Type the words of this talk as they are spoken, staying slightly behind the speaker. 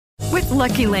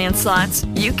Lucky Land Slots,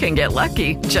 you can get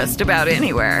lucky just about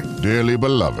anywhere. Dearly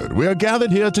beloved, we are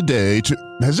gathered here today to...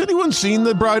 Has anyone seen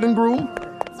the bride and groom?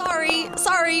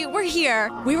 Sorry, we're here.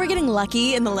 We were getting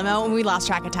lucky in the limo and we lost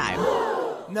track of time.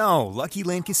 No, Lucky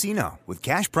Land Casino, with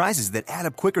cash prizes that add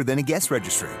up quicker than a guest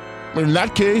registry. In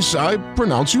that case, I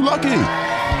pronounce you lucky.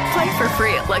 Play for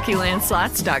free at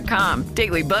LuckyLandSlots.com.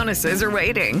 Daily bonuses are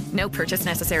waiting. No purchase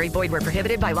necessary. Void where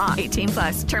prohibited by law.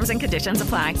 18+. Terms and conditions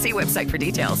apply. See website for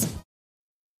details.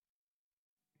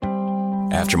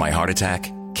 After my heart attack,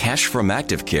 cash from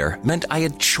ActiveCare meant I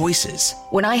had choices.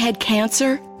 When I had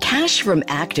cancer, cash from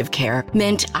ActiveCare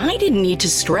meant I didn't need to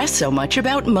stress so much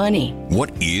about money.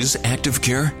 What is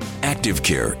ActiveCare?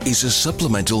 ActiveCare is a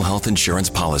supplemental health insurance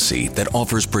policy that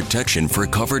offers protection for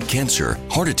covered cancer,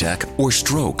 heart attack, or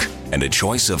stroke, and a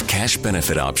choice of cash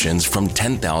benefit options from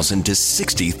 $10,000 to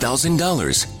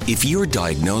 $60,000. If you're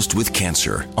diagnosed with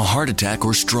cancer, a heart attack,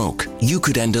 or stroke, you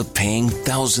could end up paying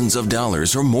thousands of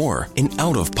dollars or more in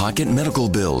out-of-pocket medical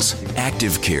bills.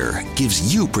 ActiveCare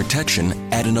gives you protection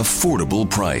at an affordable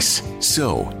price.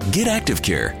 So, get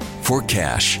ActiveCare for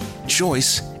cash,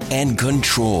 choice, and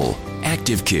control.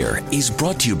 ActiveCare is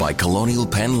brought to you by Colonial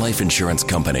Penn Life Insurance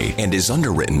Company and is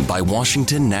underwritten by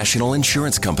Washington National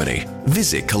Insurance Company.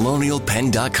 Visit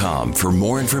colonialpenn.com for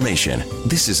more information.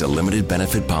 This is a limited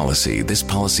benefit policy. This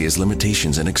policy has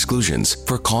limitations and exclusions.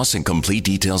 For costs and complete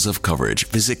details of coverage,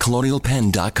 visit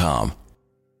colonialpenn.com.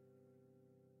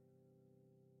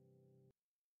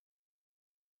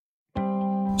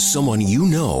 Someone you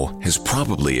know has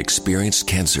probably experienced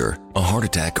cancer, a heart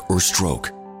attack, or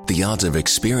stroke. The odds of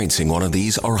experiencing one of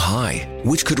these are high,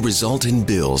 which could result in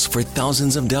bills for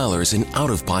thousands of dollars in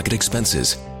out-of-pocket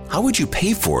expenses. How would you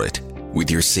pay for it? With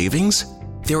your savings?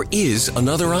 There is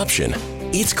another option.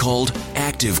 It's called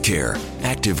ActiveCare.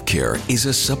 ActiveCare is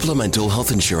a supplemental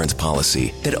health insurance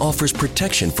policy that offers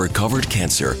protection for covered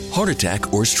cancer, heart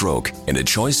attack, or stroke, and a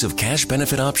choice of cash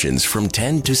benefit options from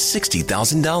 $10,000 to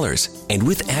 $60,000. And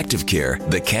with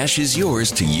ActiveCare, the cash is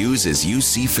yours to use as you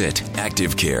see fit.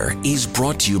 ActiveCare is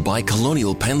brought to you by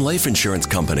Colonial Penn Life Insurance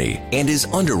Company and is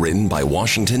underwritten by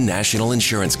Washington National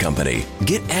Insurance Company.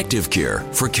 Get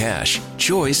ActiveCare for cash,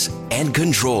 choice, and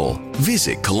control.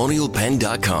 Visit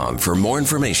colonialpenn.com for more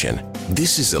information.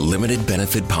 This is a limited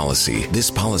benefit policy.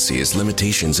 This policy has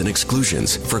limitations and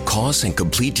exclusions. For costs and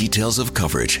complete details of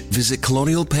coverage, visit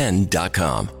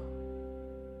colonialpenn.com.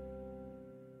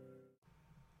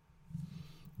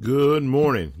 Good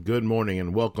morning,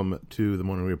 and welcome to the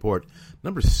Morning Report,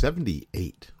 number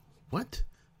 78. What?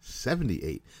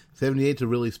 78. 78 is a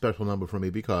really special number for me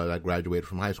because I graduated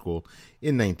from high school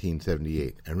in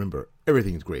 1978. And remember,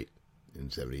 everything's great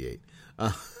in 78.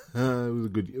 It was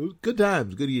good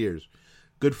times, good years,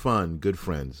 good fun, good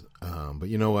friends. But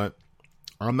you know what?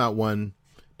 I'm not one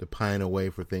to pine away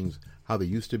for things how they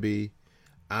used to be.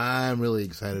 I'm really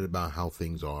excited about how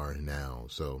things are now.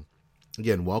 So,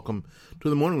 again, welcome to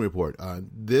the Morning Report.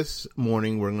 This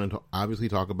morning, we're going to obviously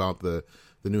talk about the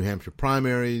New Hampshire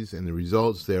primaries and the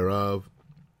results thereof.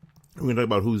 We're going to talk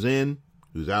about who's in,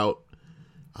 who's out,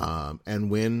 and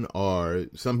when are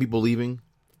some people leaving.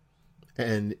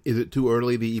 And is it too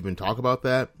early to even talk about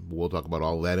that? We'll talk about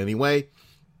all of that anyway.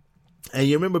 And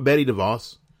you remember Betty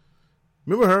Devos?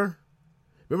 Remember her?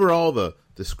 Remember all the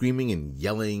screaming and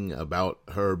yelling about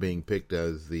her being picked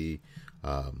as the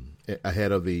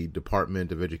ahead of the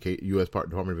Department of Education, U.S.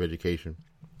 Department of Education?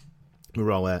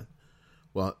 Remember all that?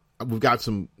 Well, we've got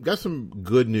some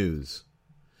good news.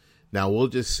 Now we'll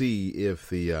just see if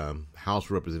the House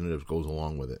of Representatives goes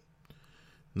along with it.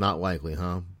 Not likely,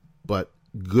 huh? But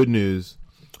good news,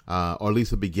 or at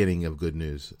least the beginning of good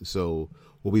news. So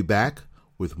we'll be back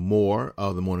with more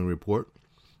of the Morning Report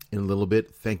in a little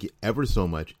bit. Thank you ever so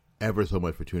much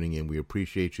for tuning in. We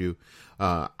appreciate you.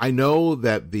 I know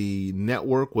that the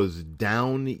network was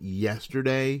down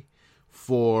yesterday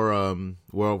for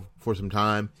some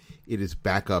time. It is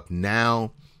back up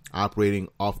now, operating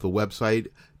off the website,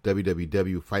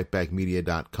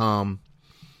 www.fightbackmedia.com.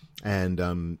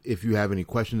 And if you have any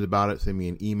questions about it, send me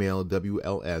an email,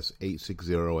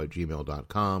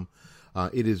 wls860@gmail.com.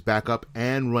 It is back up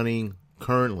and running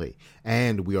currently.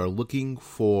 And we are looking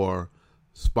for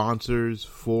sponsors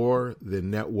for the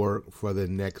network for the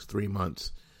next 3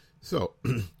 months. So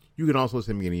you can also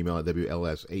send me an email at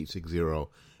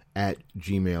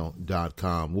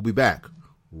wls860@gmail.com. We'll be back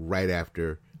right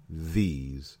after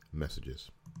these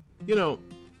messages. You know,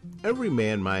 every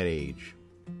man my age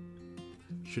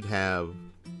should have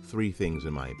 3 things,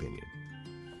 in my opinion.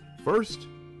 First,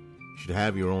 you should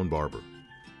have your own barber.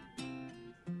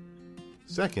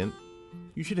 Second,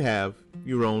 you should have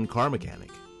your own car mechanic.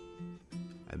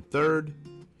 And third,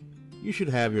 you should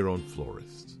have your own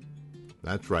florist.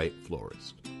 That's right,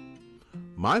 florist.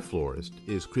 My florist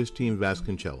is Christine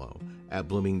Vasconcello at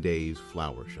Blooming Days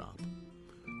Flower Shop,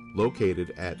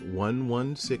 located at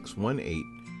 11618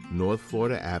 North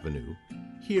Florida Avenue,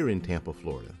 here in Tampa,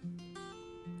 Florida.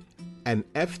 An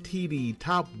FTD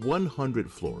Top 100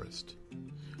 florist,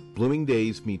 Blooming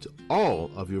Days meets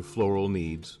all of your floral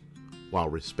needs while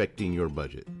respecting your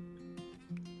budget.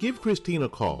 Give Christine a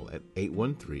call at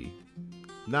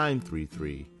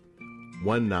 813-933-1942.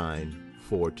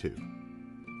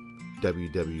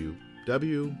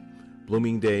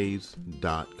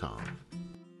 www.bloomingdays.com.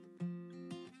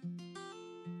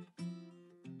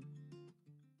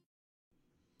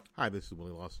 Hi, this is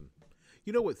Willie Lawson.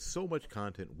 You know, with so much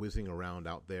content whizzing around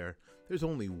out there, there's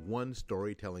only one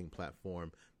storytelling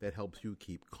platform that helps you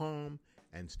keep calm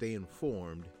and stay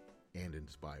informed and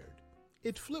inspired.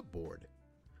 It's Flipboard.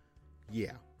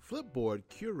 Yeah, Flipboard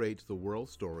curates the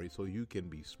world's story so you can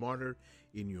be smarter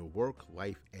in your work,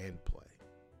 life, and play.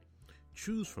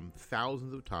 Choose from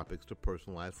thousands of topics to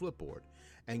personalize Flipboard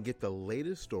and get the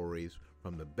latest stories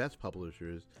from the best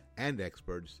publishers and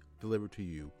experts delivered to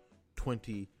you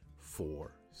 24/7.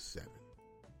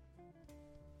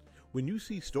 When you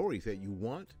see stories that you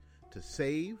want to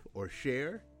save or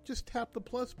share, just tap the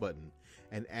plus button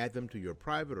and add them to your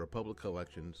private or public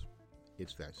collections.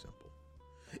 It's that simple.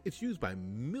 It's used by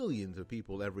millions of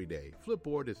people every day.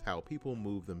 Flipboard is how people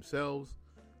move themselves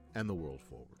and the world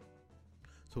forward.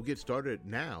 So get started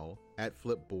now at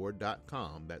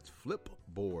flipboard.com. That's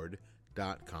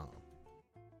flipboard.com.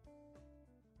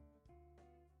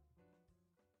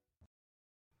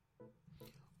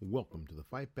 Welcome to the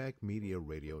Fight Back Media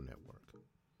Radio Network.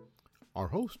 Our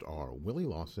hosts are Willie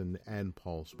Lawson and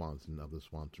Paul Swanson of the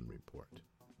Swanson Report.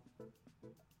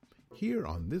 Here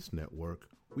on this network,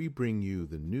 we bring you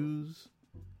the news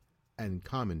and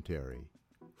commentary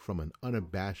from an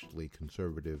unabashedly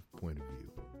conservative point of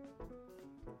view.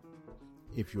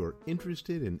 If you're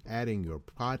interested in adding your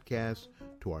podcast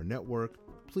to our network,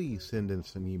 please send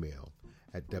us an email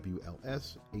at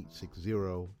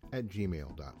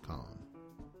wls860@gmail.com.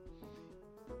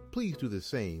 Please do the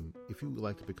same if you would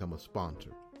like to become a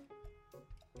sponsor.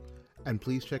 And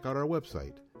please check out our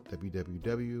website,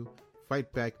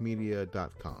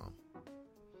 www.fightbackmedia.com.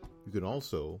 You can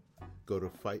also go to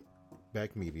Fight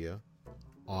Back Media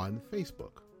on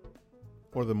Facebook,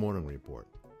 or The Morning Report,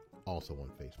 also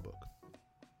on Facebook.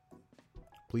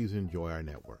 Please enjoy our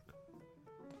network.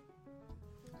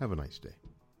 Have a nice day.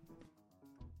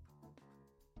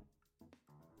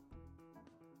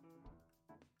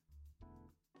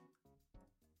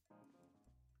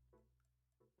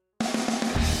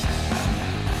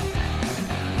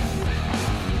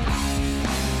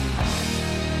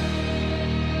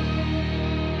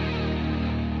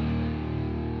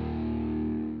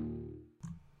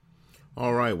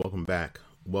 All right, welcome back.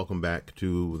 Welcome back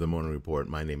to the Morning Report.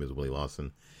 My name is Willie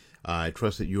Lawson. I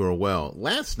trust that you are well.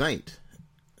 Last night,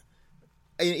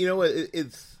 you know what?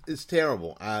 It's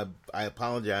terrible. I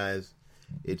apologize.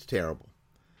 It's terrible.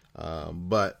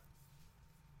 But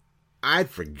I'd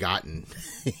forgotten.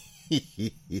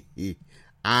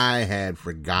 I had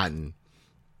forgotten,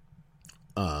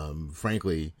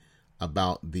 frankly,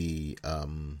 about the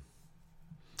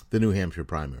New Hampshire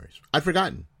primaries. I'd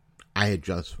forgotten. I had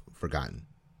just forgotten.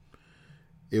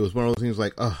 It was one of those things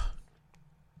like,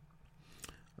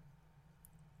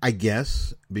 I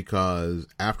guess because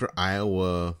after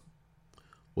Iowa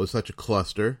was such a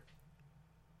cluster,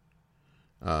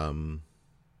 that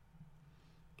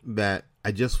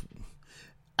I just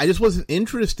wasn't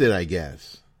interested, I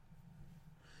guess.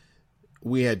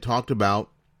 We had talked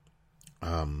about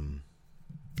Bernie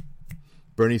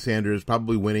Sanders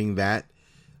probably winning that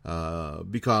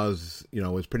because,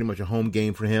 it's pretty much a home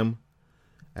game for him.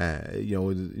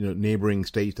 Neighboring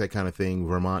states, that kind of thing,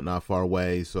 Vermont not far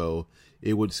away. So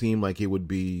it would seem like it'd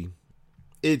be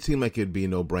a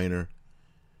no-brainer.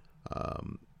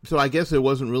 So I guess there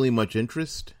wasn't really much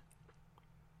interest.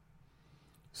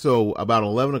 So about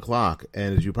 11 o'clock,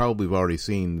 and as you probably have already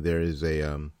seen, there is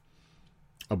a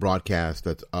broadcast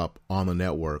that's up on the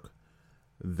network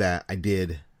that I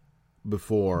did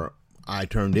before I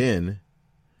turned in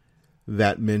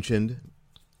that mentioned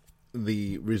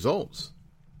the results.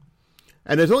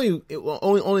 And there's only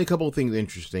a couple of things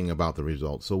interesting about the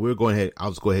results. So I'll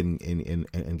just go ahead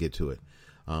and get to it.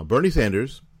 Bernie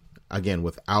Sanders, again,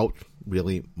 without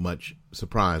really much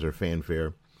surprise or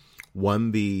fanfare,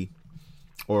 won the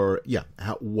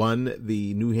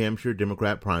New Hampshire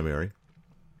Democrat primary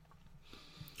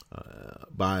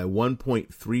by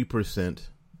 1.3%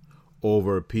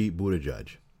 over Pete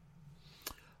Buttigieg.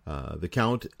 The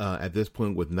count at this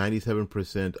point, with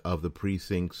 97% of the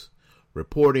precincts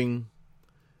reporting.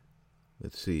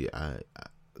 Let's see.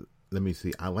 Let me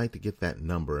see. I like to get that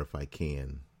number if I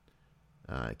can.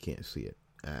 I can't see it.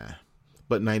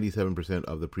 But 97%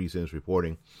 of the precincts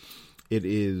reporting. It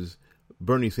is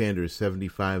Bernie Sanders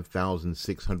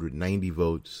 75,690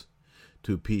 votes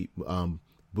to Pete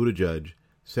Buttigieg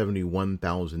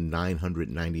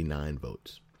 71,999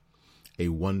 votes. A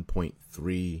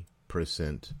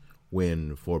 1.3%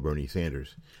 win for Bernie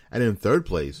Sanders. And in third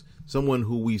place, someone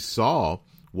who we saw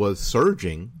was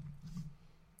surging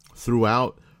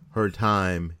throughout her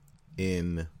time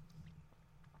in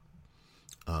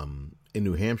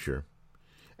New Hampshire.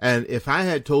 And if I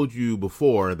had told you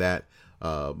before that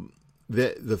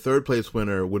the third place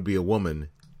winner would be a woman,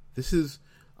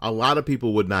 a lot of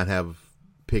people would not have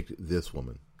picked this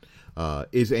woman.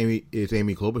 Is Amy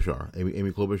Klobuchar.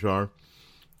 Amy Klobuchar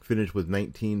finished with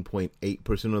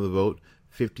 19.8% of the vote,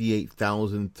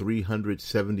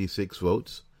 58,376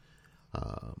 votes,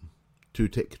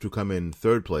 to come in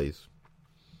third place.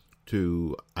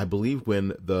 To, I believe,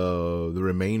 win the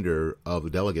remainder of the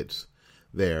delegates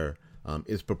there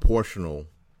is proportional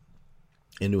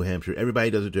in New Hampshire. Everybody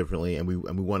does it differently, and we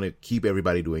want to keep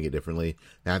everybody doing it differently.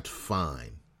 That's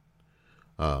fine.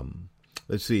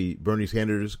 Let's see. Bernie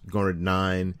Sanders garnered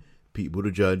 9. Pete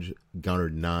Buttigieg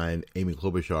garnered 9. Amy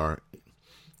Klobuchar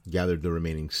gathered the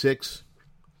remaining 6.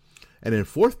 And in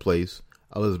fourth place,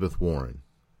 Elizabeth Warren,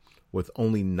 with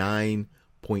only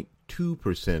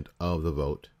 9.2% of the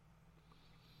vote.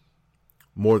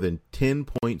 More than 10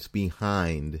 points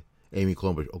behind Amy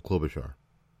Klobuchar.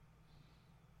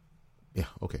 Yeah,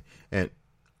 okay. And,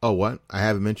 what? I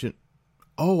haven't mentioned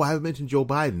Joe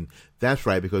Biden. That's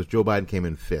right, because Joe Biden came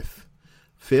in fifth.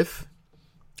 Fifth,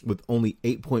 with only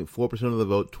 8.4% of the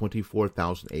vote,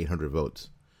 24,800 votes.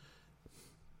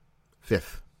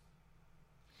 Fifth.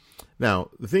 Now,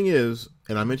 the thing is,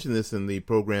 and I mentioned this in the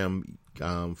program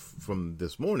from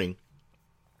this morning,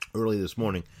 early this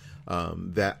morning,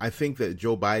 that I think that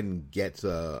Joe Biden gets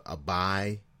a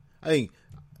bye. I think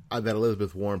that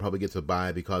Elizabeth Warren probably gets a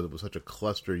bye because it was such a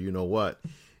cluster,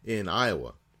 in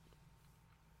Iowa.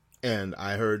 And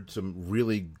I heard some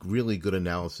really, really good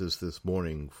analysis this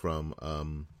morning from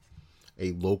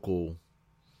a local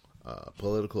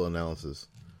political analysis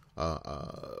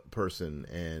person,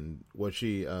 and what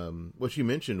she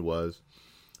mentioned was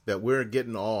that we're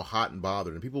getting all hot and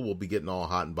bothered, and people will be getting all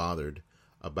hot and bothered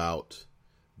about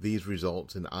these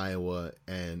results in Iowa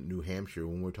and New Hampshire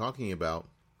when we're talking about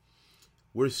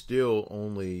we're still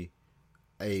only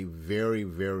a very,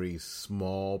 very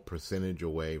small percentage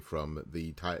away from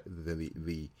the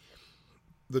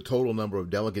total number of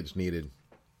delegates needed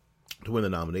to win the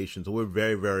nomination. So we're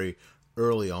very, very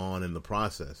early on in the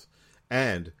process.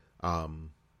 And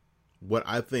what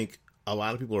I think a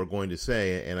lot of people are going to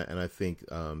say, and I think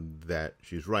that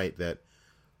she's right, that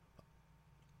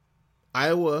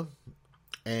Iowa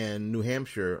and New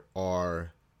Hampshire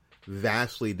are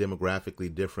vastly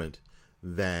demographically different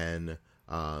than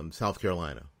South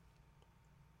Carolina.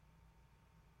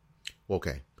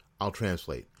 Okay, I'll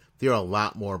translate. There are a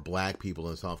lot more black people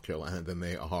in South Carolina than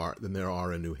there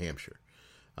are in New Hampshire.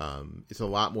 It's a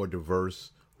lot more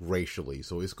diverse racially,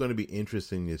 so it's going to be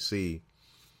interesting to see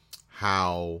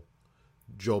how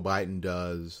Joe Biden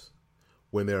does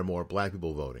when there are more black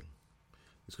people voting.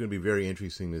 It's going to be very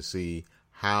interesting to see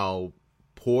how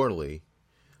poorly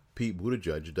Pete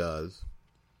Buttigieg does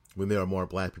when there are more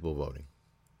black people voting.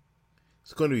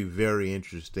 It's going to be very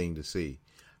interesting to see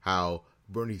how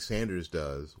Bernie Sanders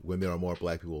does when there are more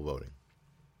black people voting.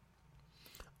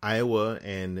 Iowa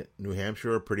and New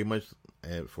Hampshire are pretty much,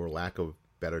 for lack of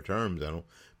better terms, I don't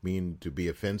mean to be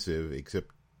offensive, except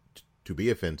to be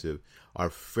offensive, are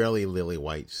fairly lily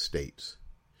white states,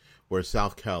 where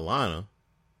South Carolina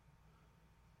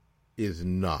is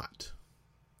not.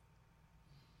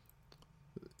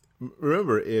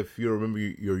 Remember, if you remember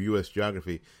your U.S.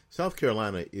 geography, South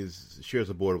Carolina shares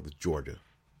a border with Georgia.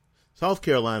 South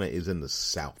Carolina is in the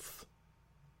South.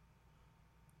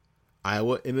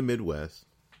 Iowa in the Midwest.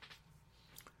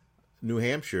 New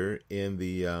Hampshire in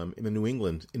the New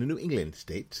England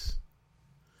states.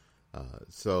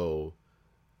 So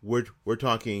we're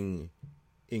talking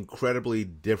incredibly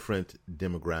different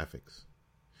demographics.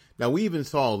 Now, we even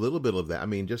saw a little bit of that. I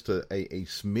mean, just a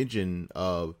smidgen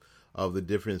of the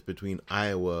difference between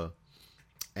Iowa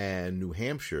and New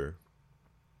Hampshire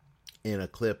in a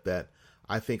clip that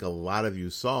I think a lot of you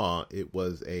saw. It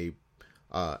was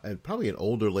and probably an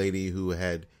older lady who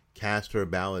had cast her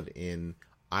ballot in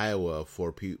Iowa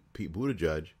for Pete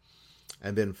Buttigieg,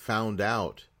 and then found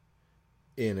out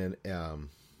in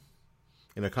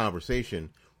a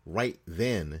conversation right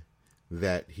then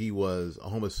that he was a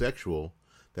homosexual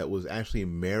that was actually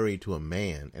married to a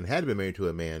man and had been married to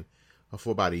a man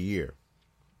for about a year.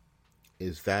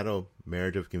 Is that a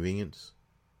marriage of convenience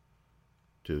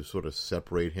to sort of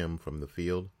separate him from the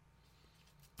field?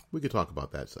 We could talk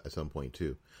about that at some point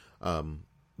too.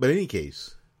 But in any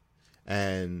case,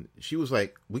 and she was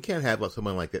like, we can't have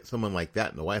someone like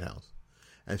that in the White House.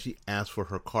 And she asked for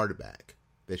her card back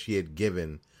that she had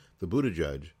given the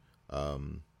Buttigieg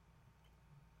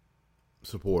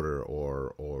supporter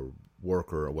or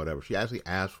worker or whatever. She actually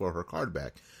asked for her card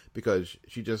back because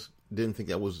she just didn't think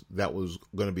that was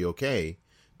going to be okay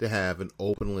to have an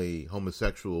openly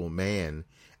homosexual man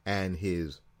and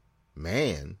his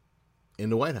man in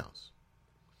the White House.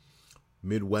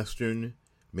 Midwestern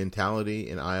mentality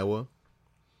in Iowa.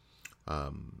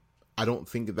 I don't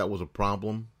think that was a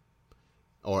problem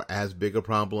or as big a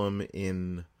problem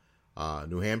in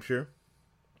New Hampshire.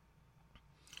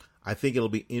 I think it'll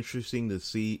be interesting to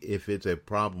see if it's a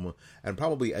problem, and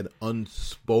probably an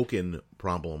unspoken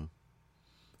problem,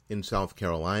 in South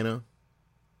Carolina.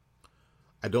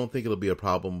 I don't think it'll be a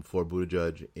problem for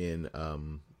Buttigieg in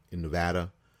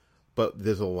Nevada, but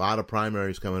there's a lot of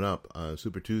primaries coming up.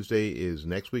 Super Tuesday is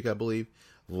next week, I believe.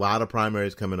 A lot of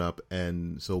primaries coming up,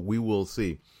 and so we will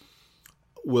see.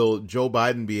 Will Joe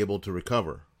Biden be able to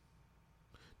recover?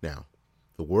 Now,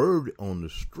 the word on the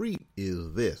street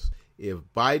is this. If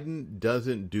Biden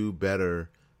doesn't do better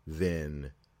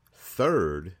than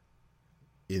third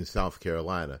in South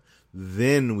Carolina,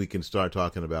 then we can start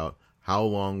talking about how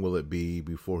long will it be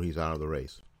before he's out of the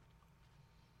race.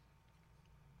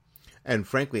 And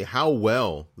frankly,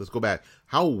 let's go back,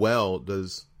 how well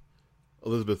does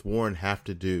Elizabeth Warren have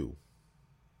to do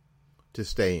to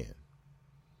stay in?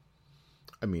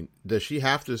 I mean, does she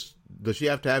have to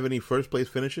have any first place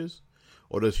finishes?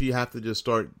 Or does she have to just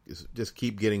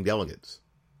keep getting delegates?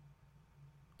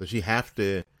 Does she have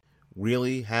to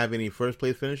really have any first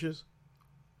place finishes?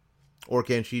 Or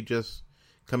can she just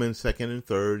come in second and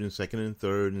third and second and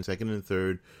third and second and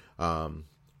third,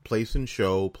 place and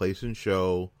show, place,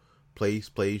 show,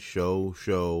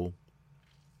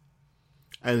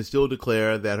 and still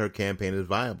declare that her campaign is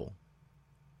viable?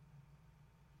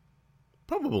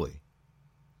 Probably.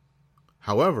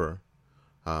 However,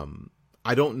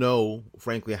 I don't know,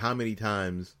 frankly, how many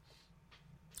times,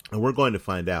 and we're going to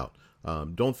find out.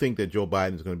 Don't think that Joe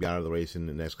Biden is going to be out of the race in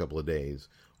the next couple of days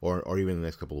or even the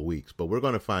next couple of weeks, but we're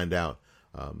going to find out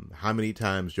how many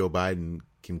times Joe Biden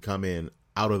can come in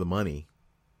out of the money.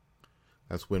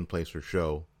 That's win, place, or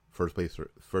show, first,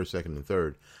 second, and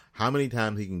third. How many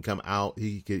times he can come out,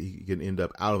 he can end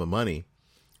up out of the money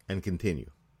and continue.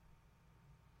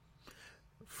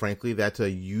 Frankly, that's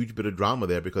a huge bit of drama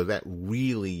there because that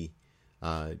really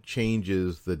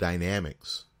changes the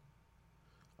dynamics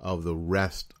of the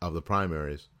rest of the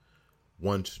primaries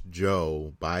once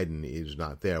Joe Biden is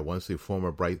not there, once the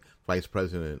former vice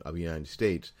president of the United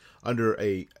States, under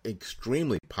a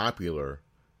extremely popular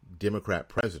Democrat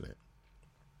president,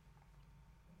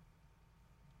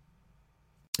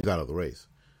 is out of the race.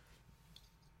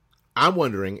 I'm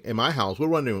wondering, in my house, we're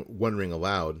wondering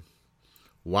aloud,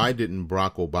 why didn't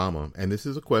Barack Obama, and this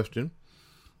is a question,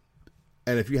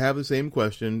 and if you have the same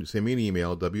question, send me an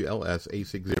email,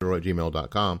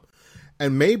 wls860@gmail.com,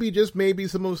 and maybe, just maybe,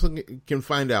 some of us can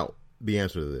find out the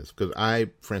answer to this, because I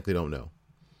frankly don't know.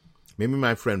 Maybe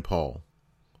my friend Paul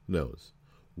knows.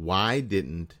 Why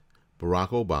didn't Barack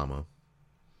Obama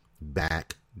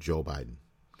back Joe Biden?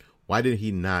 Why did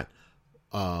he not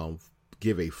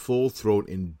give a full-throat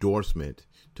endorsement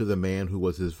to the man who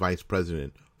was his vice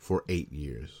president for 8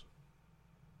 years?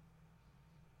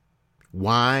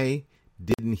 Why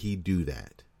didn't he do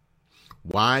that?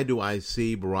 Why do I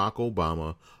see Barack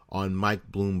Obama on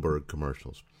Mike Bloomberg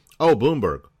commercials? Oh,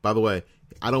 Bloomberg, by the way,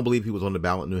 I don't believe he was on the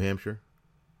ballot in New Hampshire.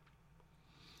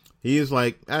 He is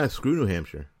like, screw New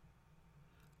Hampshire.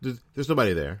 There's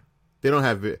nobody there. They don't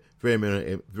have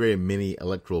very many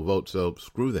electoral votes, so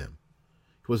screw them.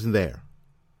 He wasn't there.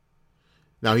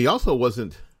 Now, he also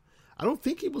wasn't, I don't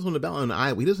think he was on the ballot in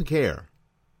Iowa. He doesn't care.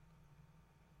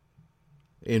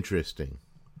 Interesting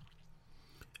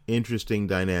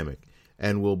dynamic.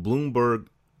 And will Bloomberg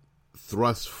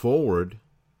thrust forward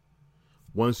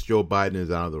once Joe Biden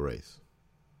is out of the race?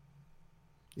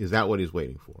 Is that what he's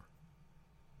waiting for?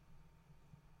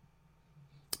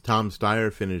 Tom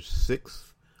Steyer finished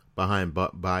 6th behind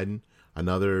Biden,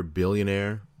 another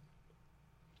billionaire.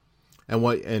 And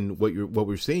what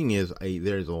we're seeing is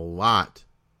there's a lot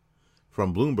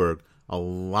from Bloomberg, a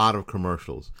lot of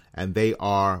commercials, and they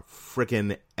are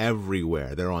freaking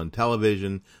everywhere. They're on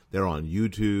television, they're on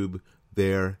YouTube,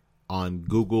 they're on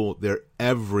Google, they're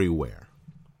everywhere.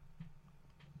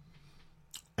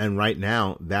 And right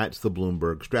now, that's the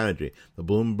Bloomberg strategy. The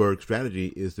Bloomberg strategy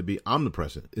is to be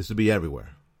omnipresent, is to be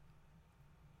everywhere.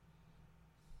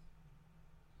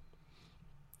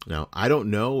 Now, I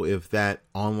don't know if that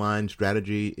online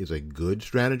strategy is a good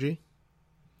strategy.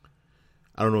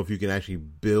 I don't know if you can actually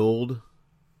build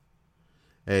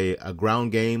a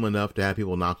ground game enough to have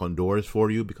people knock on doors for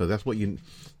you, because that's what you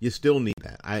still need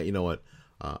that.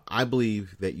 I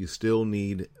believe that you still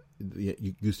need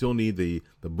the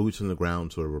boots on the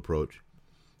ground sort of approach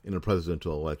in a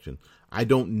presidential election. I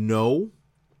don't know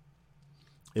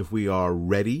if we are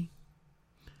ready.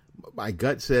 My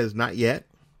gut says not yet,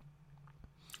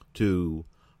 to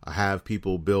have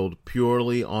people build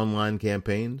purely online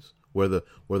campaigns where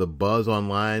the buzz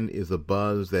online is the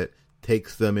buzz that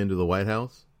takes them into the White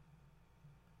House.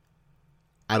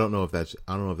 I don't know if that's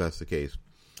the case.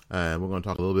 We're going to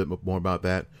talk a little bit more about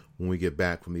that when we get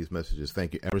back from these messages.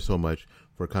 Thank you ever so much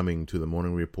for coming to the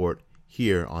Morning Report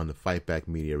here on the Fight Back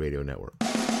Media Radio Network.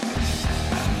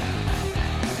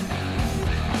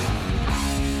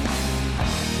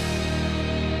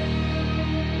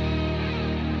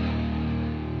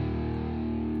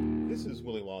 This is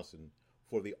Willie Lawson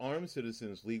for the Armed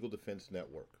Citizens Legal Defense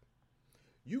Network.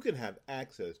 You can have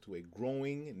access to a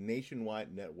growing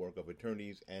nationwide network of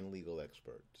attorneys and legal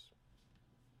experts.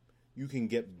 You can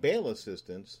get bail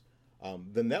assistance.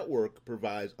 The network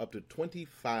provides up to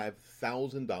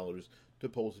 $25,000 to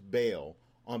post bail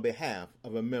on behalf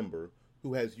of a member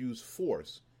who has used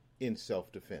force in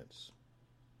self-defense.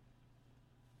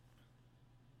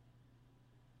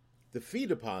 The fee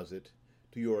deposit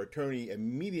to your attorney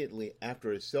immediately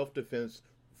after a self-defense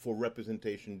for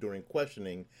representation during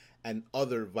questioning and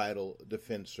other vital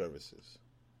defense services.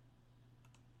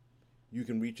 You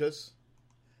can reach us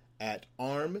at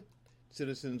Armed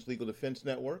Citizens Legal Defense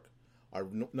Network. Our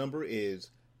number is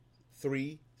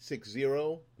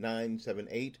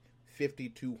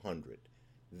 360-978-5200.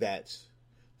 That's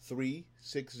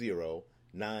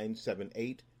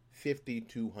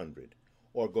 360-978-5200.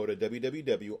 Or go to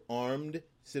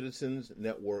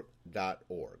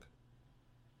www.armedcitizensnetwork.org.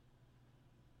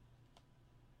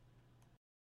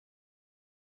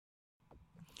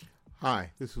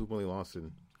 Hi, this is Willie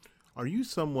Lawson. Are you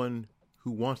someone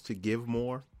who wants to give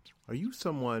more? Are you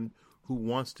someone who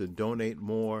wants to donate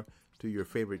more to your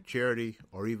favorite charity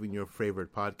or even your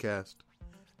favorite podcast,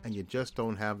 and you just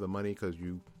don't have the money because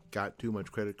you got too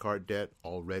much credit card debt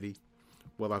already?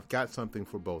 Well, I've got something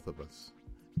for both of us.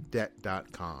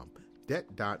 Debt.com.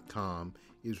 Debt.com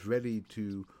is ready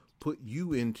to put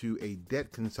you into a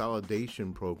debt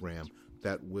consolidation program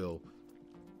that will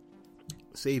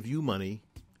save you money,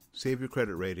 save your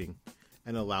credit rating,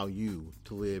 and allow you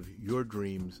to live your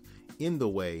dreams in the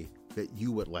way that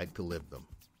you would like to live them.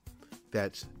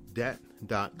 That's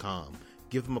Debt.com.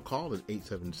 Give them a call at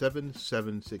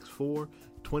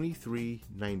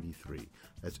 877-764-2393.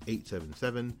 That's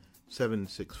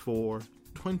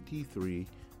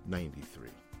 877-764-2393.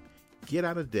 Get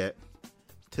out of debt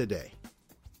today.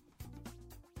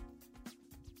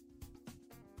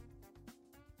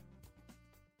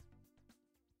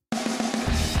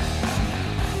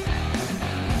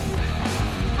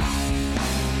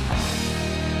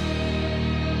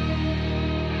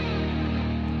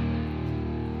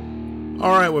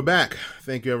 All right, we're back.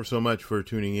 Thank you ever so much for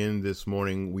tuning in this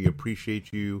morning. We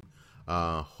appreciate you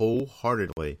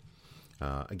wholeheartedly.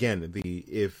 Again,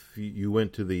 if you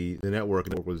went to the network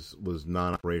was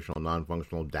non-operational,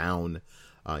 non-functional, down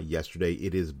yesterday.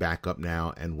 It is back up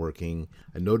now and working.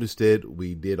 I noticed it.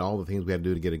 We did all the things we had to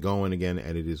do to get it going again,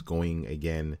 and it is going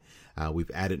again.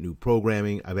 We've added new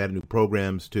programming. I've added new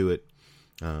programs to it.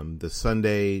 The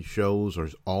Sunday shows are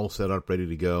all set up, ready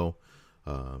to go.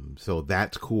 So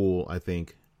that's cool, I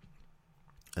think.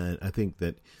 And I think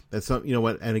that's something, you know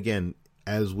what, and again,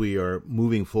 as we are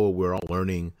moving forward, we're all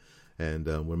learning, and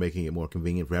we're making it more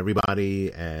convenient for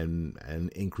everybody, and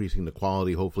increasing the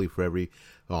quality, hopefully, for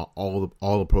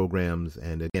all the programs.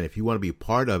 And again, if you want to be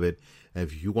part of it, and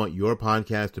if you want your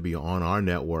podcast to be on our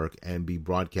network and be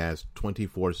broadcast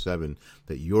 24/7,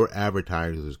 that your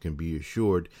advertisers can be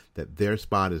assured that their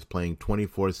spot is playing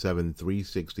 24/7,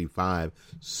 365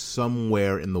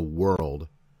 somewhere in the world,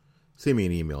 send me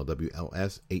an email,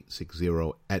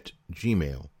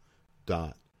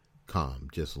 wls860@gmail.com.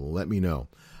 Just let me know,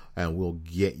 and we'll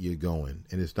get you going.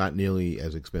 And it's not nearly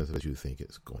as expensive as you think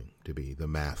it's going to be. The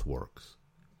math works.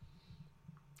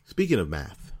 Speaking of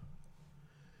math,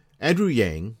 Andrew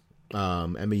Yang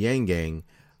and the Yang Gang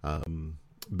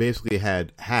basically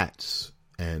had hats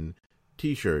and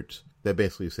T-shirts that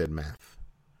basically said math.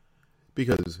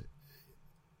 Because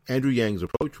Andrew Yang's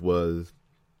approach was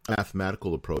a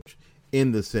mathematical approach,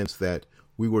 in the sense that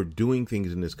we were doing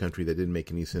things in this country that didn't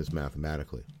make any sense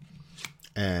mathematically.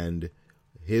 And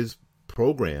his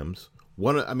programs,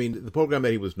 the program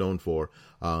that he was known for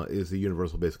is the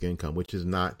Universal Basic Income, which is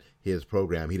not his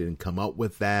program. He didn't come up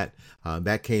with that.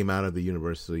 That came out of the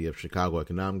University of Chicago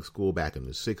Economic School back in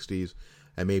the 60s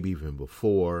and maybe even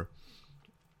before.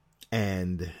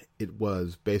 And it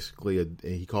was basically,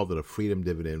 he called it a freedom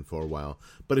dividend for a while.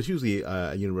 But it's usually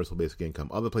a universal basic income.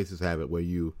 Other places have it where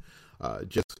you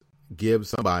just give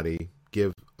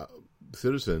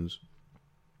citizens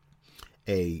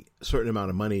a certain amount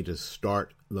of money to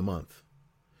start the month.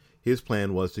 His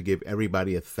plan was to give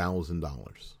everybody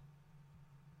 $1,000.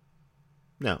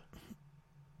 Now,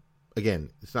 again,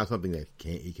 it's not something that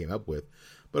he came up with,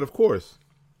 but of course,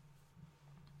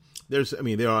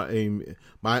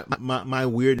 my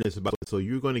weirdness about it. So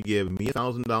you're going to give me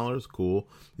 $1,000, cool.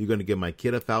 You're going to give my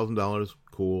kid $1,000,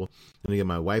 cool. You're going to give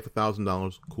my wife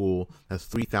 $1,000, cool. That's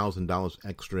 $3,000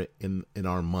 extra in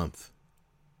our month,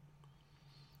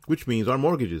 which means our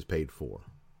mortgage is paid for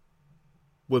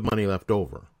with money left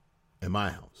over in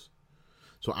my house.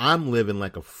 So I'm living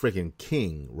like a freaking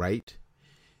king, right?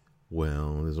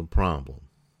 Well, there's a problem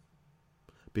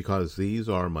because these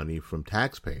are money from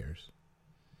taxpayers.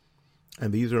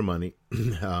 And these are money,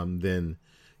 then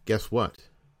guess what?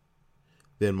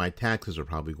 Then my taxes are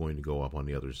probably going to go up on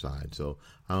the other side. So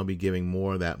I'll be giving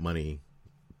more of that money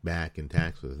back in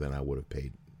taxes than I would have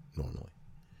paid normally.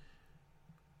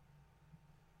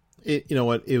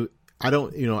 I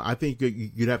think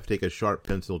you'd have to take a sharp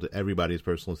pencil to everybody's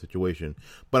personal situation.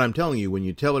 But I'm telling you, when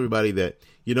you tell everybody that,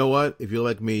 you know what, if you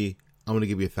elect me, I'm going to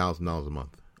give you $1,000 a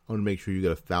month. I'm going to make sure you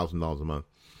get $1,000 a month.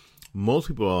 Most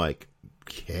people are like,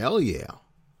 hell yeah.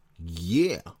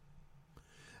 Yeah.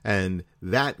 And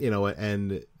that,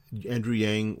 and Andrew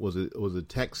Yang was a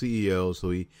tech CEO, so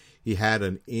he had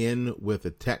an in with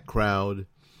the tech crowd.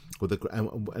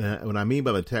 When I mean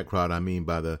by the tech crowd, I mean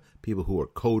by the people who are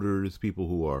coders, people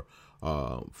who are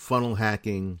funnel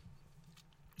hacking.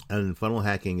 And funnel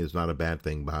hacking is not a bad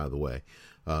thing, by the way.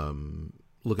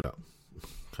 Look it up.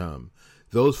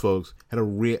 Those folks had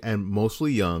and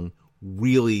mostly young,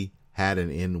 really had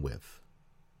an in with.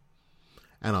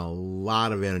 And a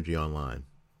lot of energy online.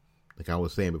 Like I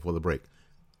was saying before the break,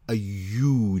 a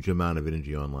huge amount of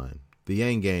energy online. The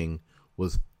Yang Gang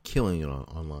was killing it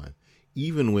online.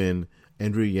 Even when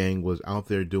Andrew Yang was out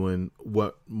there doing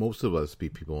what most of us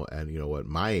people, and what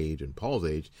my age and Paul's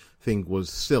age, think was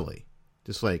silly.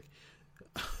 Just like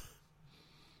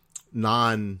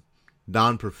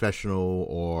non-professional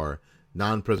or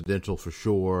non-presidential for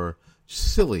sure.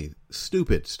 Silly,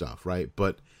 stupid stuff, right?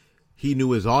 But he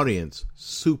knew his audience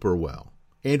super well.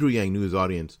 Andrew Yang knew his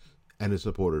audience and his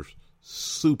supporters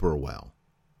super well.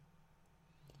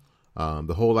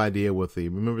 The whole idea with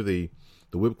remember the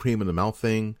whipped cream in the mouth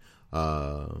thing,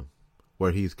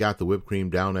 where he's got the whipped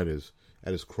cream down at his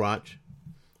crotch,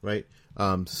 right?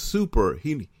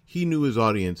 He knew his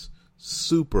audience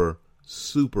super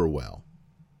well.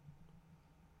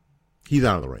 He's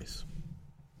out of the race.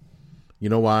 You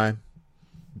know why?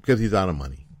 Because he's out of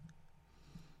money.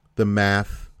 The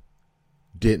math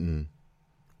didn't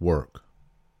work.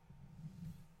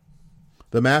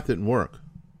 The math didn't work.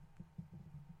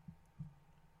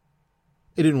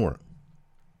 It didn't work.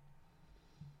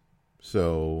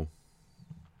 So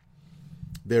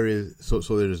there's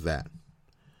that.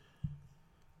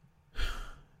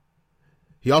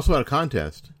 He also had a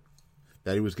contest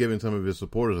that he was giving some of his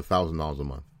supporters $1,000 a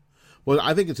month. Well,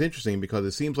 I think it's interesting because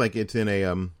it seems like it's in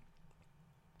a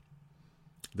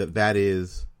that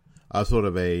is a sort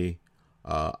of a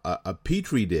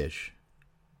petri dish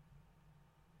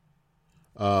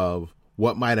of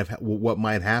what might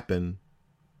happen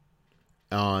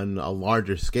on a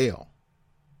larger scale.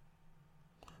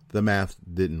 The math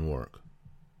didn't work.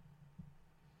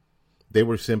 They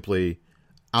were simply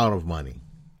out of money.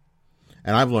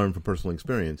 And I've learned from personal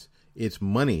experience, it's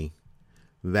money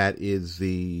that is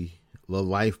the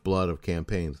lifeblood of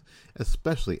campaigns,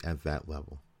 especially at that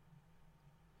level.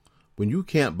 When you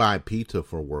can't buy pizza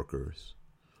for workers,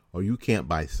 or you can't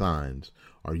buy signs,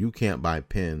 or you can't buy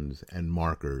pens and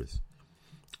markers,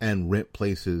 and rent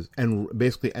places, and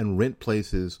rent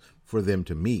places for them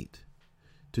to meet,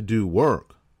 to do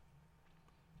work,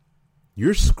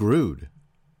 you're screwed.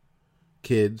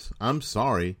 Kids, I'm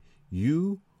sorry,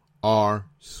 you are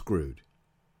screwed.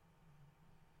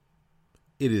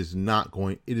 It is not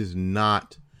going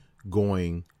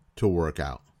to work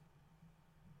out.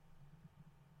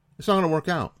 It's not going to work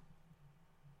out.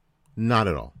 Not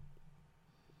at all.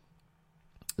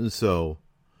 And so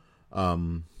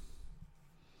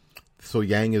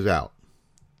Yang is out.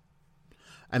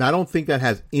 And I don't think that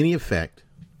has any effect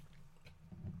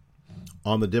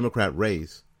on the Democrat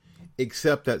race,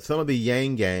 except that some of the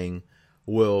Yang gang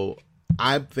will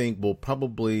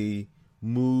probably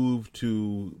move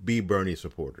to be Bernie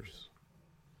supporters.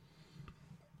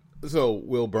 So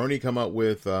will Bernie come up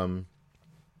with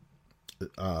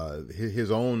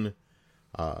his own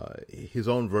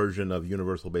version of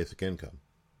universal basic income?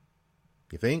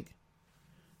 You think?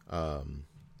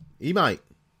 He might.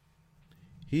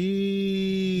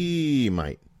 He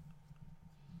might.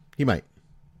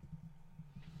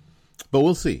 But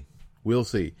we'll see.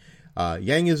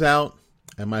 Yang is out,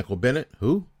 and Michael Bennet.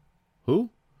 Who?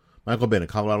 Michael Bennet,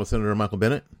 Colorado Senator Michael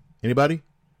Bennet. Anybody?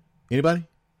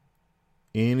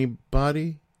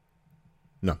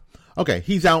 No. Okay,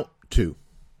 he's out too.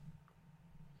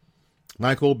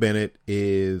 Michael Bennet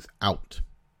is out.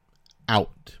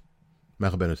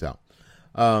 Michael Bennett's out.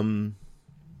 I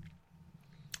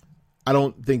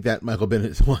don't think that Michael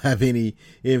Bennet will have any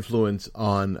influence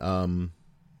on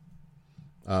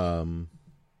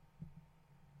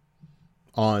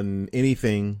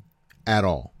anything at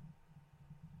all.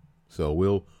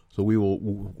 We'll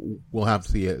have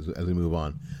to see as we move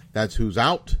on. That's who's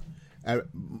out. Joe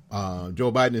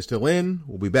Biden is still in.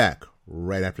 We'll be back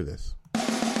right after this.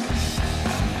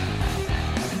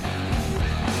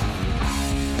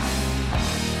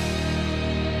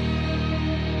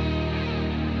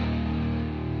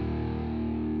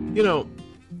 You know,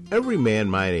 every man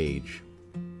my age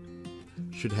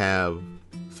should have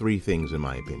 3 things, in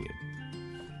my opinion.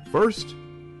 First,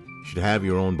 you should have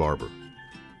your own barber.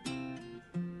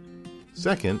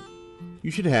 Second,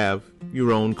 you should have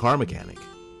your own car mechanic.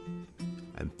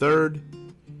 And third,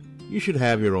 you should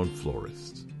have your own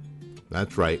florist.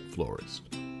 That's right, florist.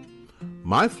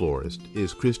 My florist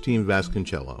is Christine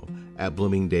Vasconcello at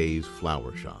Blooming Days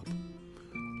Flower Shop,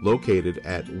 located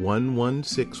at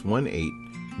 11618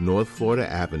 North Florida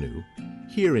Avenue,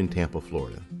 here in Tampa,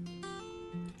 Florida.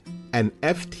 An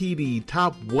FTD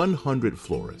Top 100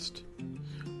 florist,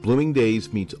 Blooming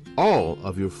Days meets all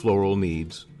of your floral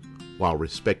needs while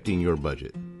respecting your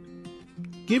budget.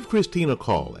 Give Christine a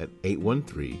call at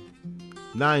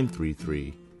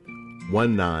 813-933-1942.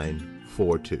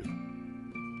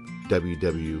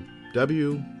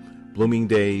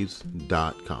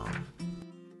 www.bloomingdays.com.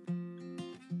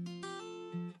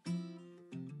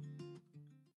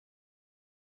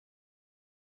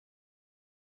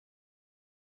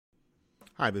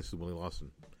 Hi, this is Willie Lawson.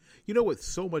 You know, with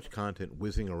so much content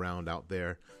whizzing around out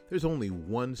there, there's only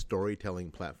one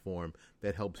storytelling platform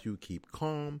that helps you keep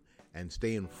calm and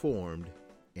stay informed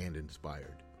and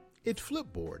inspired. It's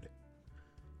Flipboard.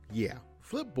 Yeah,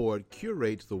 Flipboard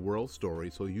curates the world's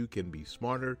story so you can be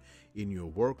smarter in your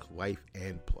work, life,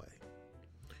 and play.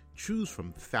 Choose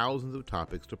from thousands of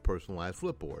topics to personalize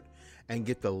Flipboard and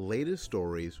get the latest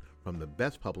stories from the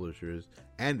best publishers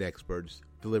and experts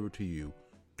delivered to you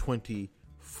 24/7.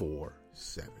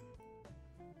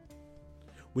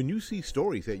 When you see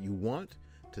stories that you want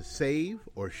to save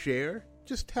or share,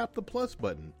 just tap the plus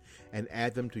button and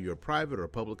add them to your private or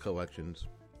public collections.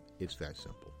 It's that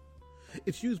simple.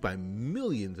 It's used by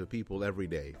millions of people every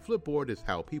day. Flipboard is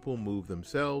how people move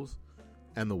themselves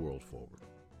and the world forward.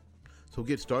 So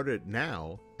get started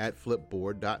now at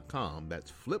flipboard.com.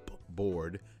 That's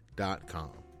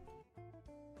flipboard.com.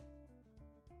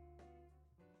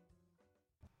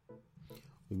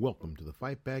 Welcome to the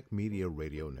Fight Back Media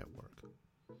Radio Network.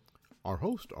 Our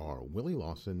hosts are Willie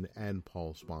Lawson and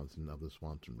Paul Swanson of the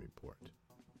Swanson Report.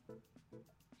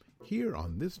 Here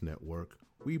on this network,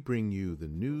 we bring you the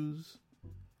news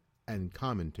and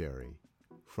commentary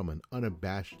from an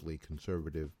unabashedly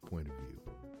conservative point of view.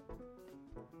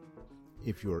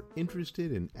 If you're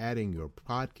interested in adding your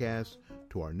podcast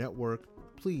to our network,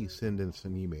 please send us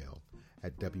an email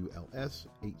at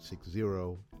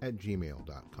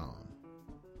wls860@gmail.com.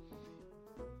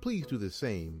 Please do the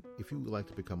same if you would like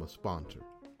to become a sponsor.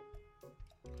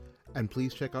 And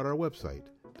please check out our website,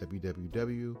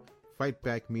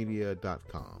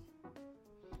 www.fightbackmedia.com.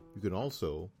 You can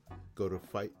also go to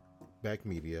Fight Back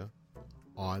Media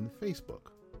on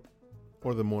Facebook,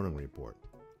 or The Morning Report,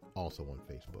 also on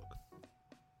Facebook.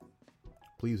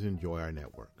 Please enjoy our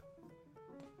network.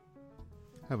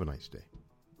 Have a nice day.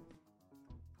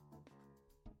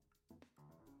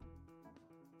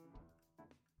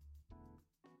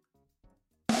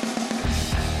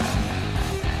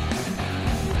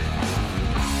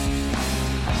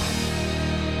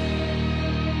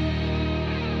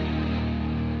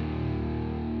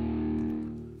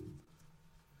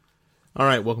 All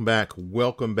right, welcome back.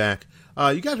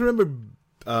 You guys remember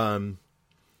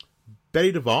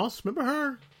Betty DeVos? Remember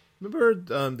her? Remember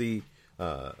the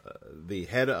the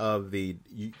head of the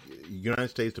United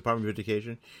States Department of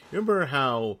Education. Remember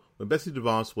how when Betsy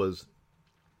DeVos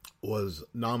was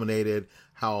nominated,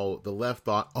 how the left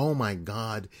thought, oh my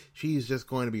God, she's just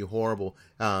going to be horrible.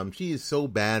 She is so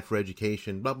bad for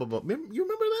education, blah, blah, blah. You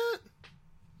remember that?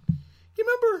 You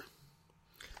remember?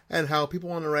 And how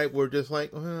people on the right were just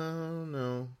like, well, I don't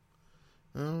know.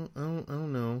 I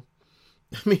don't know.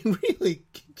 I mean, really,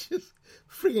 just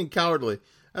freaking cowardly.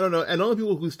 I don't know. And the only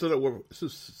people who stood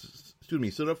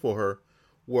up for her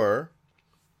were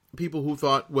people who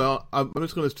thought, well, I'm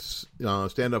just going to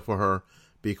stand up for her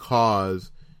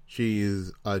because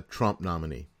she's a Trump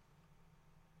nominee.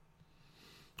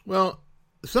 Well,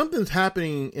 something's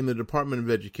happening in the Department of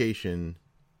Education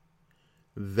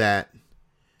that,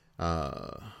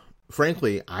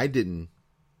 frankly, I didn't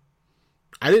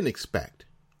expect.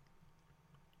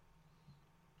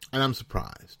 And I'm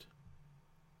surprised.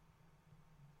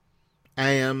 I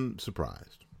am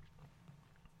surprised.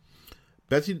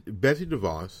 Betsy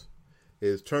DeVos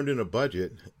has turned in a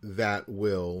budget that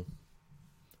will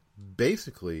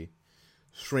basically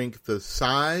shrink the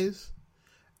size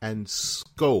and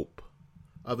scope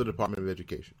of the Department of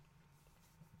Education.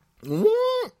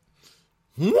 What?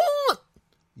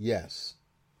 Yes.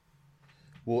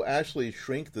 Will actually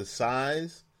shrink the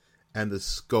size and the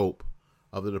scope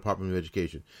of the Department of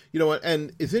Education. You know what?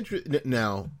 And it's interesting.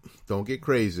 Now, don't get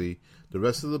crazy. The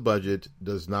rest of the budget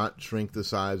does not shrink the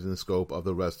size and the scope of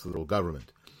the rest of the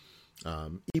government.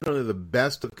 Even under the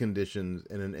best of conditions,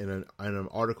 in an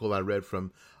article I read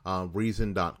from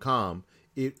Reason.com,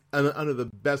 under the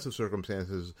best of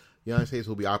circumstances, the United States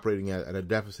will be operating at a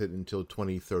deficit until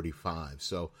 2035.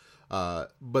 So,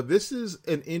 but this is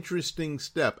an interesting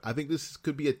step. I think this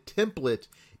could be a template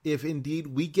if indeed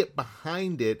we get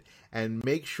behind it and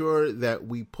make sure that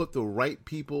we put the right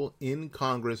people in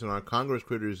Congress and our Congress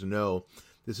critters know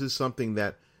this is something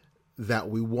that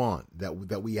we want,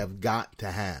 that we have got to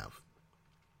have.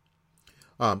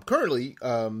 Currently,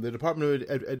 the Department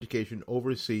of Education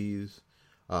oversees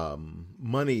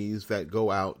monies that go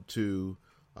out to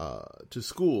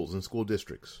schools and school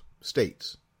districts,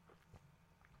 states.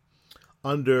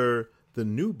 Under the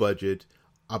new budget,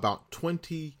 about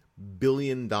 $20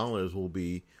 billion will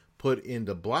be put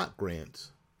into block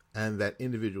grants, and that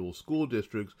individual school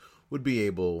districts would be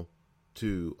able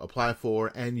to apply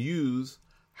for and use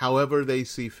however they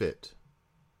see fit.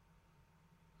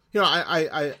 You know,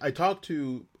 I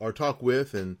talk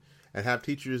with and have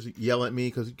teachers yell at me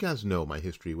because you guys know my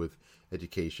history with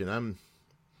education.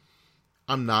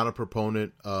 I'm not a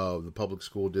proponent of the public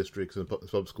school districts and public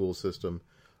school system.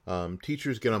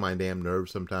 Teachers get on my damn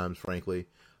nerves sometimes, frankly.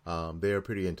 They're a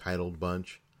pretty entitled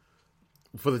bunch.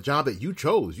 For the job that you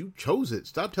chose it.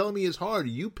 Stop telling me it's hard.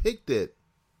 You picked it.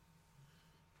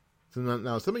 So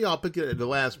now some of y'all picked it at the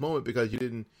last moment because you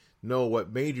didn't know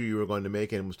what major you were going to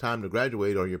make and it was time to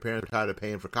graduate, or your parents were tired of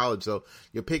paying for college, so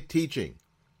you picked teaching.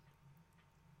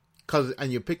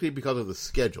 And you picked it because of the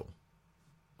schedule.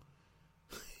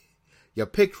 You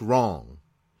picked wrong.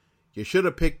 You should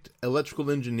have picked electrical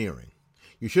engineering.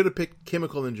 You should have picked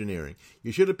chemical engineering.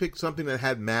 You should have picked something that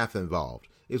had math involved,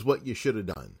 is what you should have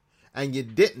done. And you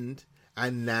didn't,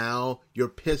 and now you're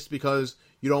pissed because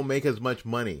you don't make as much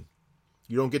money.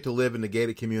 You don't get to live in the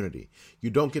gated community. You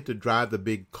don't get to drive the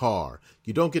big car.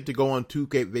 You don't get to go on 2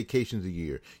 vacations a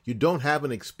year. You don't have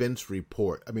an expense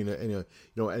report. I mean, an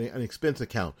expense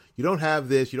account. You don't have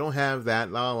this. You don't have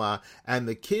that. La la la. And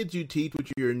the kids you teach,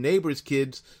 which are your neighbor's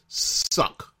kids,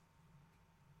 suck.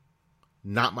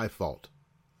 Not my fault.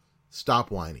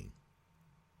 Stop whining.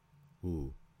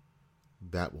 Ooh,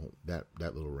 that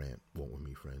little rant won't with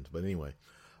me, friends. But anyway,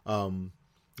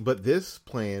 but this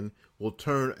plan will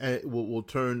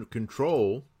turn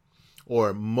control,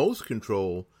 or most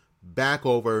control, back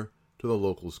over to the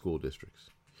local school districts.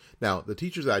 Now, the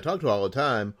teachers that I talk to all the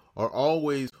time are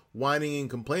always whining and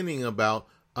complaining about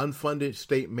unfunded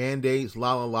state mandates,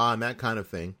 la la la, and that kind of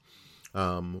thing.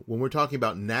 When we're talking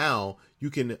about now, you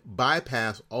can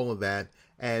bypass all of that,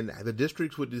 and the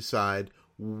districts would decide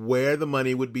where the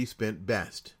money would be spent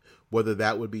best, whether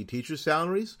that would be teacher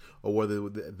salaries, or whether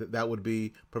that would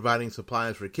be providing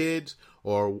supplies for kids,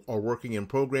 or working in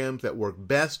programs that work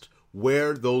best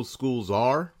where those schools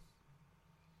are,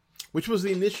 which was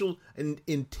the initial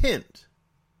intent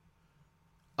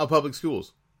of public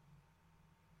schools.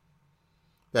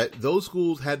 That those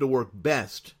schools had to work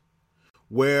best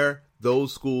where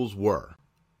those schools were,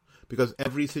 because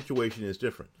every situation is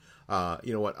different.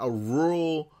 You know what? A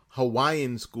rural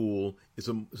Hawaiian school is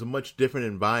a much different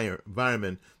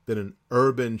environment than an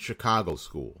urban Chicago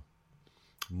school.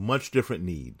 Much different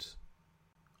needs.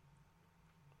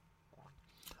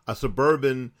 A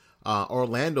suburban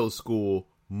Orlando school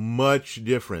much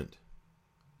different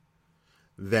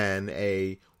than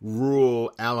a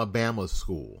rural Alabama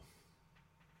school.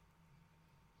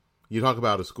 You talk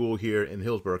about a school here in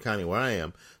Hillsborough County, where I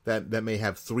am, that may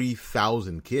have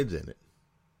 3,000 kids in it,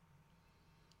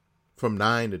 from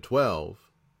 9 to 12.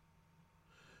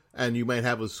 And you might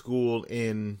have a school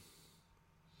in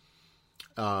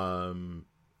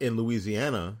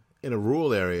Louisiana, in a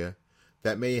rural area,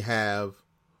 that may have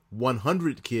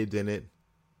 100 kids in it,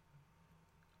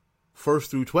 1st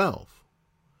through 12.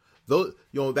 Those,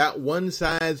 that one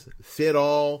size fit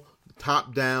all,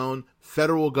 top down,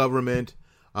 federal government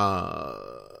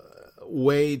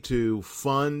way to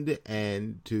fund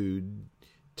and to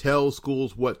tell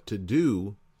schools what to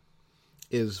do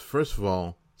is, first of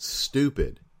all,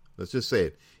 stupid. Let's just say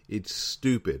it. It's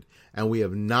stupid. And we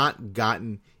have not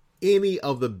gotten any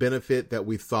of the benefit that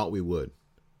we thought we would.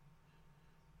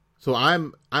 So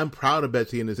I'm proud of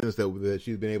Betsy in the sense that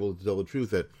she's been able to tell the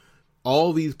truth, that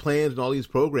all these plans and all these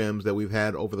programs that we've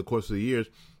had over the course of the years,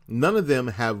 none of them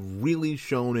have really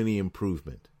shown any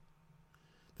improvement.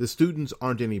 The students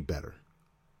aren't any better.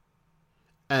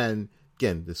 And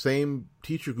again, the same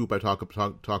teacher group I talk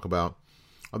about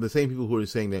are the same people who are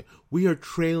saying that we are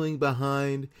trailing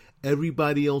behind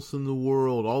everybody else in the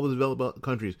world, all the developed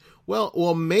countries.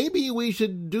 Well, maybe we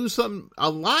should do something a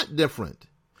lot different.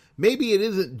 Maybe it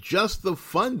isn't just the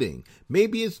funding.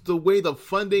 Maybe it's the way the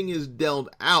funding is dealt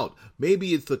out.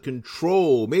 Maybe it's the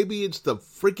control. Maybe it's the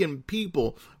freaking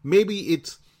people. Maybe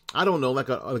it's, I don't know, like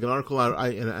an article,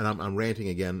 I'm ranting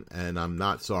again, and I'm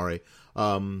not sorry.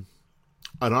 An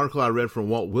article I read from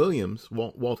Walt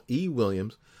E.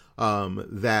 Williams,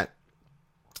 that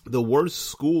the worst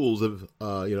schools of,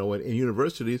 in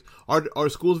universities are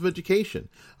schools of education.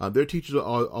 Their teachers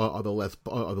are the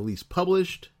least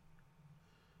published.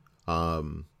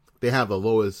 They have the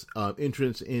lowest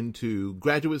entrance into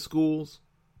graduate schools.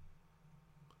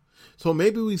 So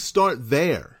maybe we start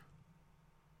there.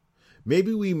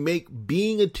 Maybe we make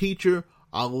being a teacher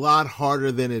a lot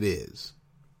harder than it is.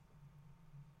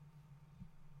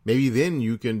 Maybe then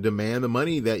you can demand the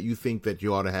money that you think that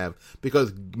you ought to have,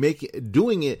 because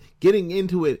getting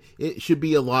into it, it should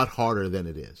be a lot harder than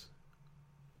it is.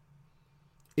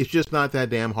 It's just not that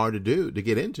damn hard to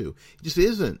get into. It just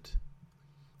isn't.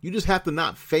 You just have to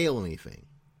not fail anything.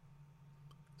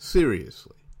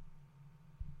 Seriously.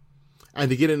 And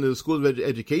to get into the school of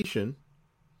education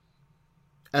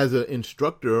as an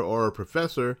instructor or a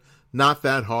professor, not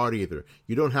that hard either.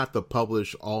 You don't have to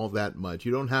publish all that much.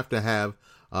 You don't have to have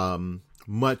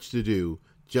much to do.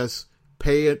 Just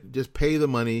pay it. Just pay the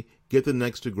money, get the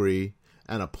next degree,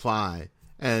 and apply.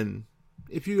 And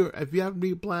if you happen to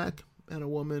be black and a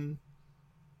woman,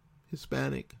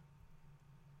 Hispanic,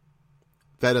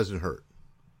 that doesn't hurt.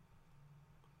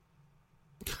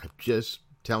 I'm just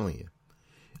telling you.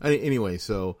 Anyway,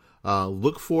 so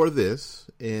look for this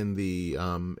in the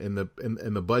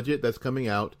budget that's coming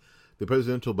out, the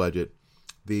presidential budget,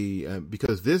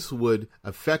 because this would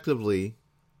effectively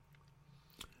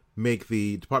make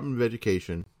the Department of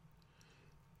Education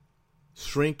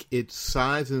shrink its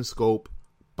size and scope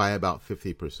by about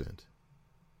 50%.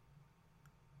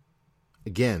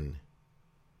 Again,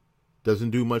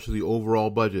 doesn't do much of the overall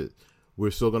budget.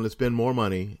 We're still going to spend more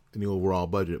money in the overall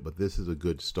budget, but this is a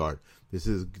good start. This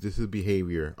is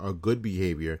behavior, or good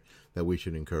behavior, that we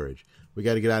should encourage. We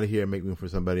got to get out of here and make room for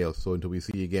somebody else. So until we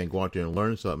see you again, go out there and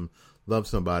learn something, love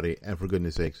somebody, and for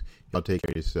goodness sakes, y'all take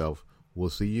care of yourself. We'll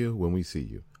see you when we see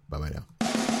you. Bye-bye now.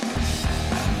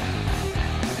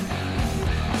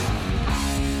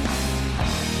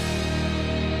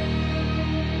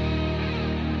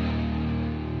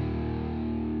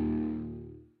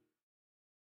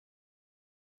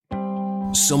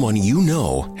 Someone you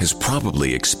know has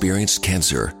probably experienced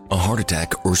cancer, a heart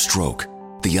attack, or stroke.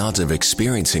 The odds of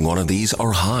experiencing one of these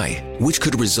are high, which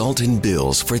could result in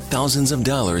bills for thousands of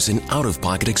dollars in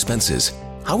out-of-pocket expenses.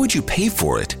 How would you pay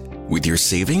for it? With your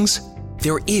savings?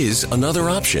 There is another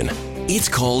option. It's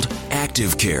called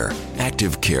Active Care.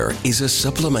 Active Care is a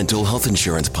supplemental health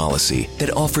insurance policy that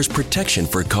offers protection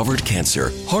for covered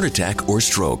cancer, heart attack, or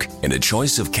stroke, and a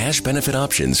choice of cash benefit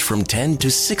options from $10,000 to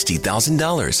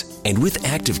 $60,000. And with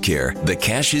Active Care, the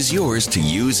cash is yours to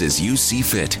use as you see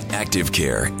fit. Active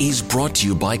Care is brought to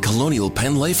you by Colonial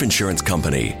Penn Life Insurance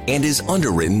Company and is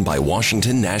underwritten by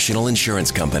Washington National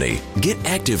Insurance Company. Get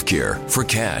Active Care for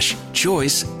cash,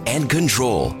 choice, and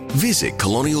control. Visit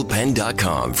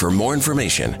colonialpenn.com for more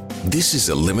information. This is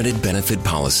a limited benefit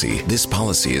policy. This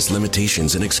policy has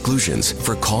limitations and exclusions.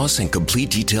 For costs and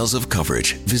complete details of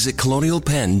coverage, visit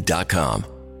colonialpenn.com.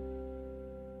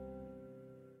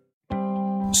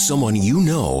 Someone you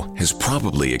know has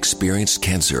probably experienced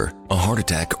cancer, a heart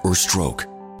attack, or stroke.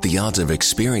 The odds of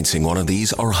experiencing one of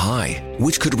these are high,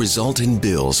 which could result in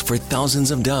bills for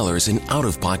thousands of dollars in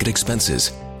out-of-pocket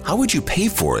expenses. How would you pay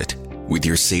for it? With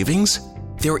your savings?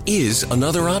 There is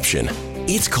another option.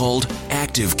 It's called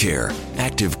Active Care.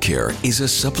 Active Care is a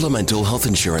supplemental health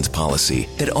insurance policy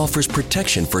that offers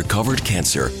protection for covered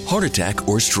cancer, heart attack,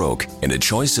 or stroke, and a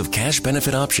choice of cash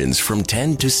benefit options from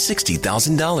 $10,000 to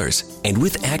 $60,000. And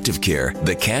with Active Care,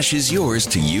 the cash is yours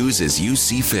to use as you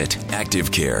see fit.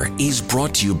 Active Care is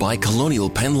brought to you by Colonial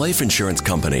Penn Life Insurance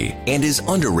Company and is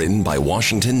underwritten by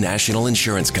Washington National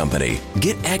Insurance Company.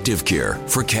 Get Active Care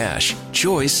for cash,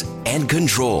 choice, and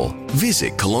control.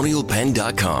 Visit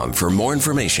colonialpenn.com for more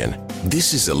information.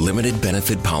 This is a limited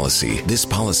benefit policy. This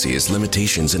policy has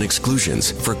limitations and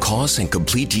exclusions. For costs and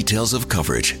complete details of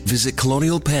coverage, visit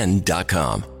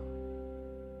colonialpenn.com.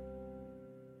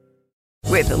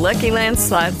 With the Lucky Land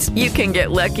Slots, you can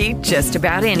get lucky just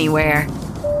about anywhere.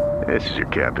 This is your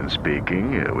captain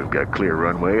speaking. We've got clear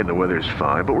runway and the weather's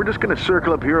fine, but we're just going to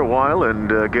circle up here a while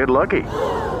and get lucky.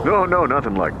 No,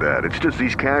 nothing like that. It's just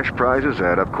these cash prizes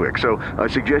add up quick. So I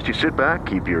suggest you sit back,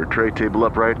 keep your tray table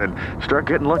upright, and start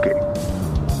getting lucky.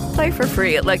 Play for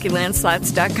free at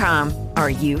LuckyLandSlots.com.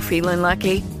 Are you feeling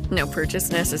lucky? No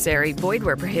purchase necessary. Void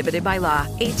where prohibited by law.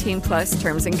 18+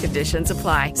 terms and conditions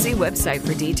apply. See website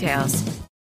for details.